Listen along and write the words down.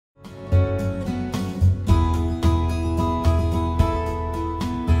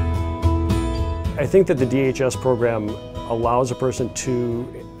I think that the DHS program allows a person to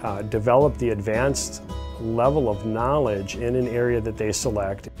develop the advanced level of knowledge in an area that they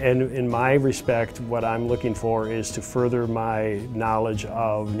select. And in my respect, what I'm looking for is to further my knowledge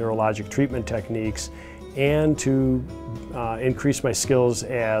of neurologic treatment techniques and to increase my skills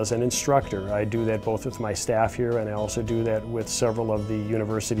as an instructor. I do that both with my staff here, and I also do that with several of the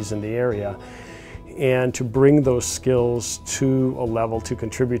universities in the area. And to bring those skills to a level to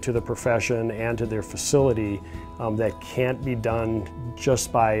contribute to the profession and to their facility that can't be done just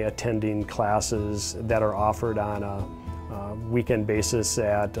by attending classes that are offered on a weekend basis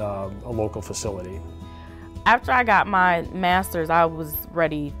at a local facility. After I got my master's, I was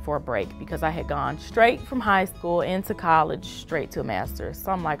ready for a break because I had gone straight from high school into college, straight to a master's.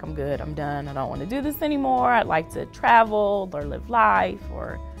 So I'm like, I'm good, I'm done, I don't want to do this anymore. I'd like to travel or live life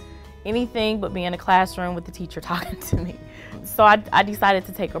or anything but be in a classroom with the teacher talking to me. So I decided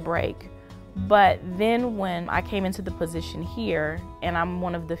to take a break. But then when I came into the position here, and I'm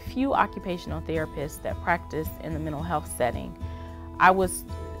one of the few occupational therapists that practice in the mental health setting, I was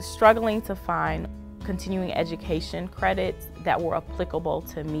struggling to find continuing education credits that were applicable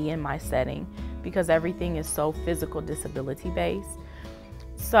to me in my setting because everything is so physical disability based.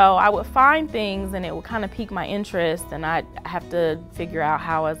 So I would find things and it would kind of pique my interest, and I'd have to figure out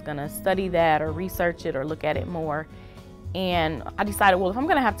how I was going to study that or research it or look at it more. And I decided, well, if I'm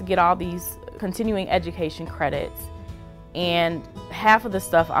going to have to get all these continuing education credits and half of the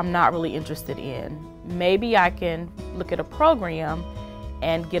stuff I'm not really interested in, maybe I can look at a program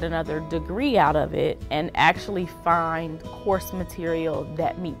and get another degree out of it and actually find course material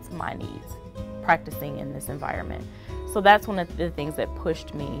that meets my needs practicing in this environment. So that's one of the things that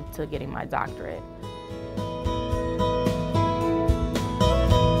pushed me to getting my doctorate.